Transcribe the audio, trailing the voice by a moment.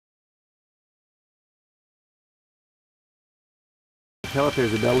tell if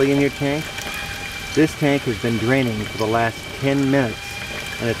there's a belly in your tank? This tank has been draining for the last 10 minutes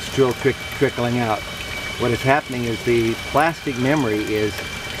and it's still trickling out. What is happening is the plastic memory is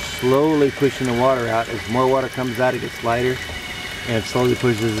slowly pushing the water out. As more water comes out, it gets lighter and it slowly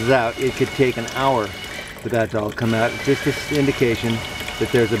pushes it out. It could take an hour for that to all come out. It's just an indication that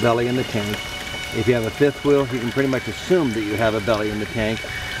there's a belly in the tank. If you have a fifth wheel, you can pretty much assume that you have a belly in the tank.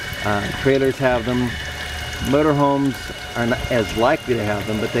 Trailers have them. Motorhomes are not as likely to have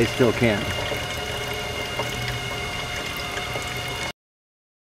them, but they still can.